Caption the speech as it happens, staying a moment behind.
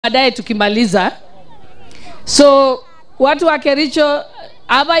baadaye tukimaliza. So watu wa Kericho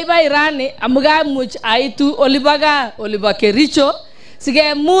abaibai rani amuga much aitu olibaga Kericho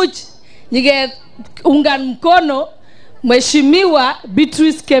sige much nige ungan mkono mheshimiwa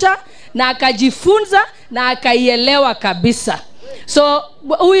Beatrice Kericho na akajifunza na akaielewa kabisa. So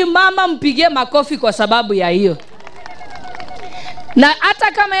huyu mama mpigie makofi kwa sababu ya hiyo. Na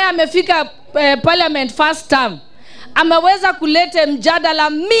hata kama yeye amefika parliament first term, ameweza kuleta mjadala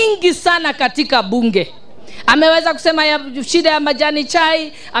mingi sana katika bunge. Ameweza kusema ya shida ya majani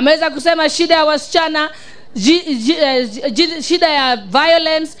chai, ameweza kusema shida ya wasichana, shida ya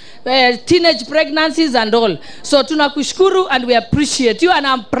violence, teenage pregnancies and all. So tunakushukuru and we appreciate you and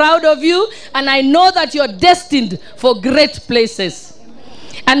I'm proud of you and I know that you're destined for great places.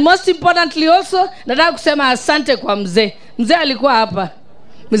 And most importantly also, nataka kusema asante kwa mzee. Mzee alikuwa hapa.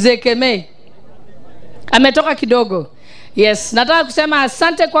 Mzee Kemei. Ametoka kidogo. Yes, nataka kusema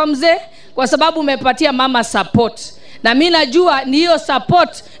asante kwa mzee kwa sababu umepatia mama support. Na mimi najua ni hiyo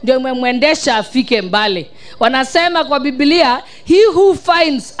support ndio imemwendesha afike mbali. Wanasema kwa Biblia, he who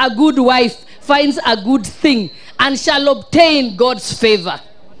finds a good wife finds a good thing and shall obtain God's favor.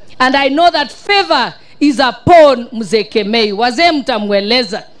 And I know that favor is upon Mzee Kemei. Wazee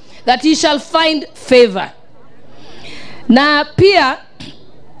mtamweleza that he shall find favor. Na pia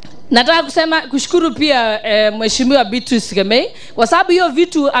nataka kusema kushukuru pia mheshimiwa Beatrice Kemei kwa sababu hiyo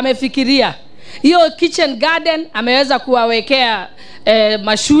vitu amefikiria. Hiyo kitchen garden ameweza kuwawekea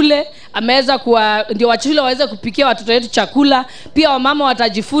mashule, ameweza ndio washule waweze kupikia watoto wetu chakula. Pia wamama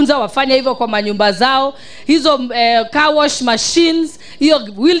watajifunza wafanye hivyo kwa manyumba zao. Hizo car wash machines, hiyo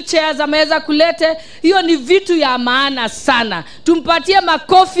wheelchairs ameweza kulete. Hiyo ni vitu ya maana sana. Tumpatie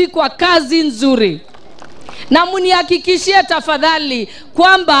makofi kwa kazi nzuri. Na munihakikishie tafadhali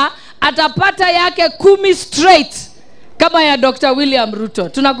kwamba atapata yake 10 straight kama ya Dr. William Ruto.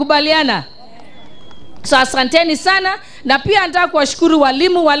 Tunakubaliana? So asanteni sana na pia nataka kuwashukuru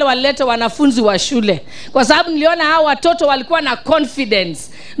walimu wale walileta wanafunzi wa shule. Kwa sababu niliona hao watoto walikuwa na confidence.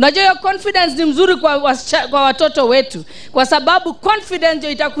 Unajua hiyo confidence ni mzuri kwa watoto wetu. Kwa sababu confidence ndio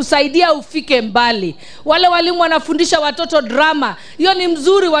itakusaidia ufike mbali. Wale walimu wanafundisha watoto drama. Hiyo ni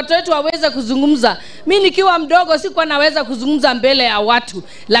mzuri watoto wetu waweze kuzungumza. Mimi nikiwa mdogo sikuwa naweza kuzungumza mbele ya watu.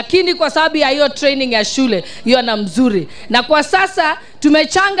 Lakini kwa sababu ya hiyo training ya shule, hiyo na mzuri. Na kwa sasa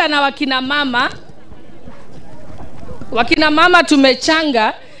tumechanga na wakina mama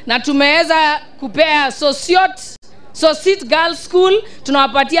tumechanga na tumeweza kupea Sosit Girls School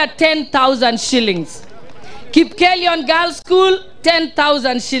tunawapatia 10,000 shillings. Kipkelion Girls School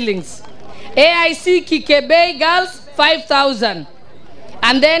 10,000 shillings. AIC Kikebei Girls 5,000.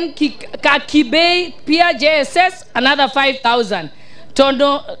 And then Kakibei pia JSS another 5,000.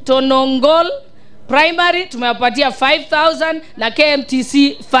 Tonongol Primary tumewapatia 5,000 na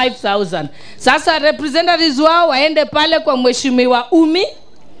KMTC 5,000. Sasa representatives wao waende pale kwa mheshimiwa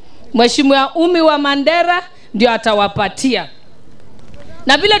Umi wa Mandera ndio atawapatia.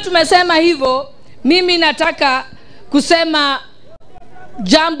 Na vile tumesema hivyo, mimi nataka kusema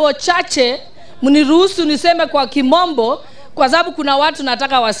jambo chache, mniruhusu niseme kwa kimombo kwa sababu kuna watu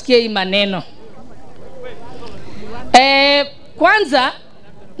nataka wasikie hii maneno. Kwanza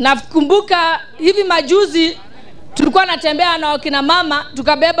nakumbuka hivi majuzi tulikuwa natembea na wakina mama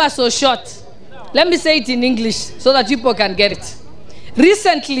tukabeba so short. Let me say it in English so that people can get it.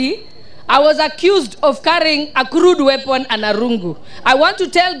 Recently, I was accused of carrying a crude weapon and a rungu. I want to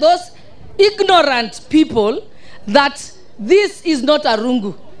tell those ignorant people that this is not a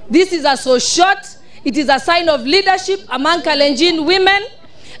rungu. This is a so short. It is a sign of leadership among Kalenjin women,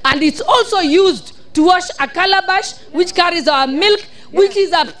 and it's also used to wash a calabash which carries our milk, which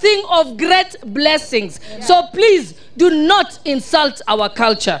is a thing of great blessings. So please do not insult our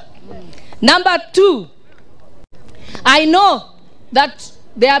culture. Number 2, I know that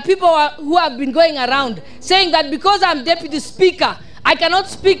there are people who have been going around saying that because I'm deputy speaker, I cannot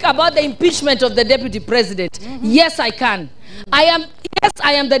speak about the impeachment of the deputy president. Yes, I can. I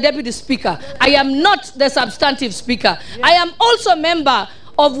am the deputy speaker. I am not the substantive speaker. I am also member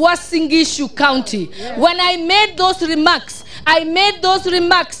of Uasin Gishu County. When I made those remarks, I made those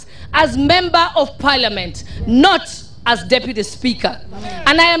remarks as member of parliament, not as deputy speaker.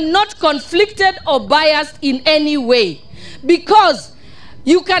 And I am not conflicted or biased in any way. Because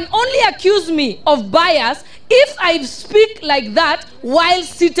you can only accuse me of bias if I speak like that while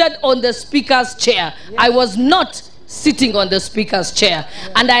seated on the speaker's chair. I was not sitting on the speaker's chair.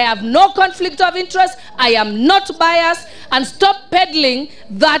 And I have no conflict of interest. I am not biased. And stop peddling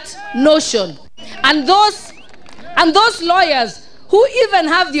that notion. And those lawyers who even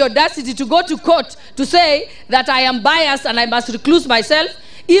have the audacity to go to court to say that I am biased and I must recluse myself,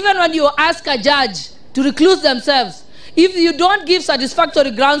 even when you ask a judge to recluse themselves, if you don't give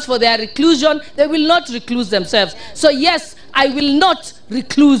satisfactory grounds for their reclusion, they will not recluse themselves. So yes, I will not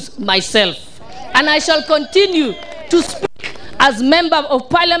recluse myself. And I shall continue to speak as Member of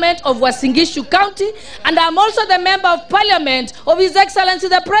Parliament of Uasin Gishu County, and I'm also the Member of Parliament of His Excellency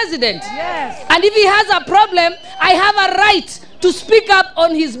the President. Yes. And if he has a problem, I have a right to speak up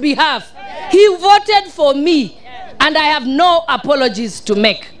on his behalf. He voted for me, and I have no apologies to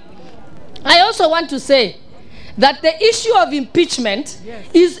make. I also want to say that the issue of impeachment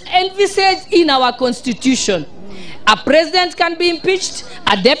is envisaged in our Constitution. A president can be impeached,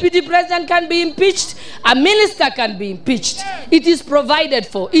 a deputy president can be impeached, a minister can be impeached. It is provided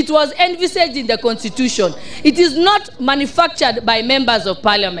for. It was envisaged in the Constitution. It is not manufactured by members of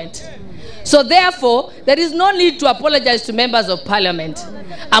Parliament. So therefore, there is no need to apologize to members of Parliament.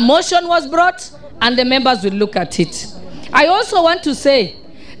 A motion was brought, and the members will look at it. I also want to say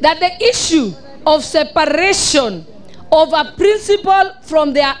that the issue of separation of a principal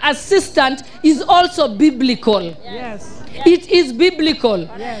from their assistant is also biblical. Yes. It is biblical.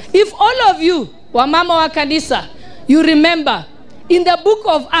 Yes. If all of you, Wamama wa Kanisa, you remember, in the book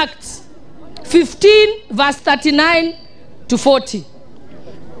of Acts 15, verse 39 to 40,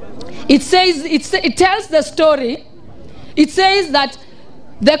 it says, it tells the story. It says that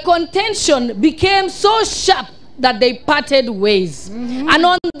the contention became so sharp that they parted ways. And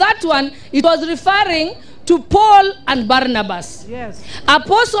on that one, it was referring to Paul and Barnabas. Yes.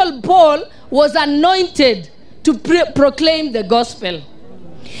 Apostle Paul was anointed to proclaim the gospel.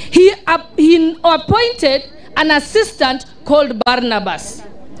 He appointed an assistant called Barnabas,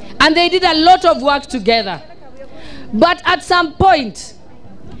 and they did a lot of work together. But at some point,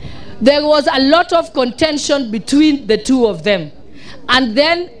 there was a lot of contention between the two of them. And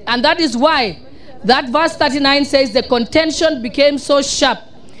that is why that verse 39 says the contention became so sharp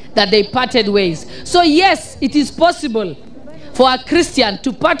that they parted ways. So yes, it is possible for a Christian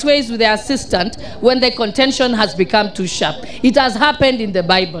to part ways with their assistant when the contention has become too sharp. It has happened in the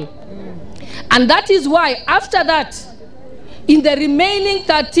Bible. And that is why after that, in the remaining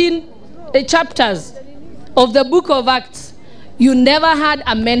 13 chapters of the book of Acts, you never had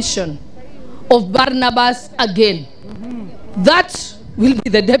a mention of Barnabas again. That will be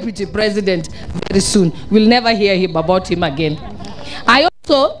the deputy president very soon. We'll never hear about him again. I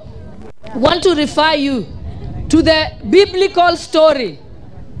also want to refer you to the biblical story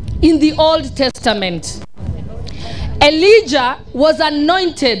in the Old Testament. Elijah was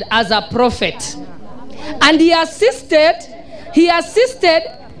anointed as a prophet, and he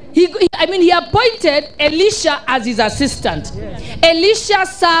appointed Elisha as his assistant. Elisha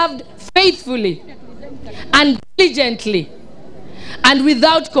served faithfully and diligently and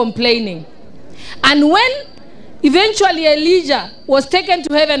without complaining. And when eventually Elijah was taken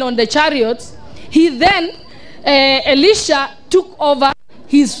to heaven on the chariots, Elisha took over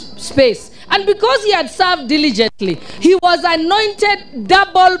his space. And because he had served diligently, he was anointed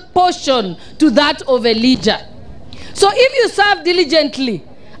double portion to that of Elijah. So if you serve diligently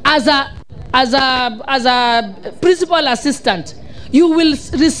as a principal assistant, you will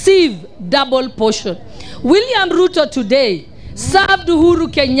receive double portion. William Ruto today served Uhuru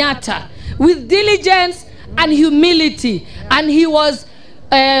Kenyatta with diligence and humility, and he was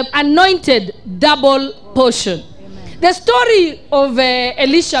anointed double portion. The story of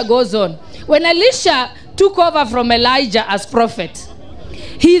Elisha goes on. When Elisha took over from Elijah as prophet,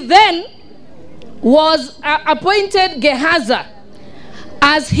 he then was appointed Gehazi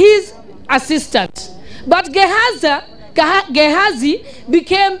as his assistant. But Gehazi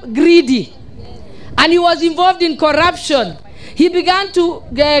became greedy, and he was involved in corruption. He began to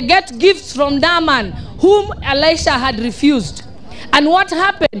get gifts from Naaman, whom Elisha had refused. And what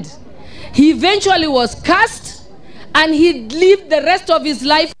happened? He eventually was cursed, and he lived the rest of his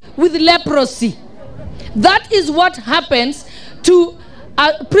life with leprosy. That is what happens to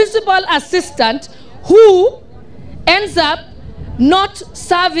a principal assistant who ends up not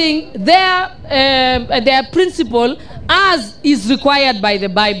serving their principal as is required by the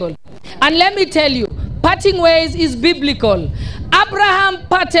Bible. And let me tell you, parting ways is biblical. Abraham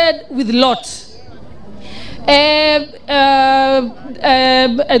parted with Lot.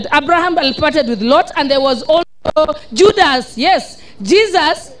 Abraham parted with Lot, and there was also Judas. Yes,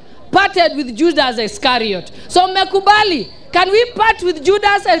 Jesus parted with Judas Iscariot. So mekubali, can we part with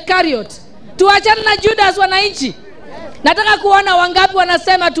Judas Iscariot? Tuachane na Judas wananchi? Nataka kuona wangapi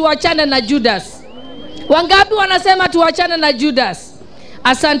wanasema tuachane na Judas. Wangapi wanasema tuachane na Judas?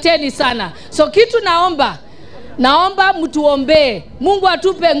 Asanteni sana. So kitu naomba mtuombee. Mungu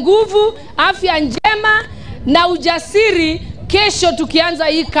atupe nguvu, afya njema na ujasiri kesho tukianza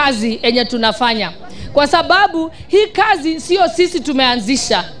hii kazi yenye tunafanya, kwa sababu hii kazi sio sisi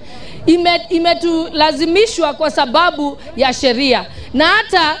tumeanzisha, imetulazimishwa kwa sababu ya sheria. Na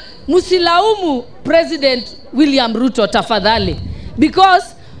hata msilaumu President William Ruto tafadhali, because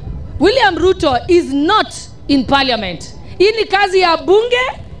William Ruto is not in parliament. Hii ni kazi ya bunge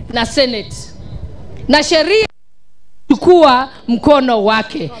na senate, na sheria chukua mkono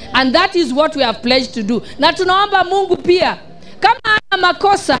wake, and that is what we have pledged to do. Na tunaomba Mungu pia, kama ana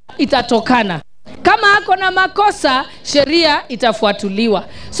makosa itatokana, kama hako na makosa sheria itafuatuliwa.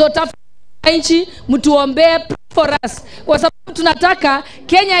 So tafadhali mtuombee for us, kwa sababu tunataka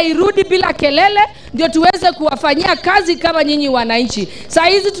Kenya irudi bila kelele, ndio tuweze kuwafanyia kazi kama nyinyi wananchi. Saa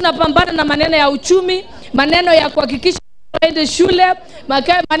hizi tunapambana na maneno ya uchumi, maneno ya kuhakikisha ende shule,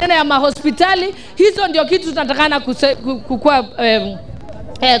 maneno ya mahospitali. Hizo ndio kitu tunatakana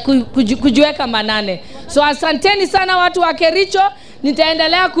kujiweka manane. So asanteni sana watu wa Kericho.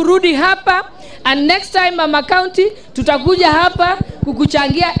 Nitaendelea kurudi hapa, and next time Mama County tutakuja hapa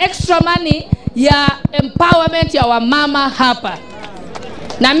kukuchangia extra money ya empowerment ya wamama hapa.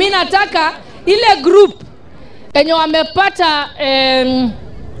 Na mimi nataka ile group enye wamepata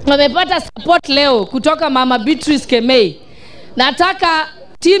support leo kutoka Mama Beatrice Kemei, nataka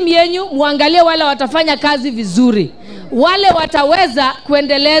team yenyu muangalie wale watafanya kazi vizuri, wale wataweza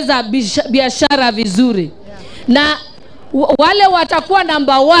kuendeleza biashara vizuri, na wale watakuwa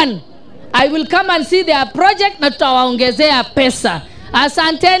number 1, I will come and see their project na tutawaongezea pesa.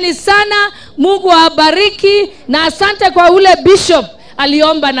 Asanteni sana, Mungu awabariki, na asante kwa ule bishop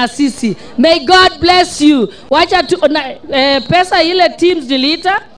aliomba na sisi. May God bless you. Wacha pesa ile teams delete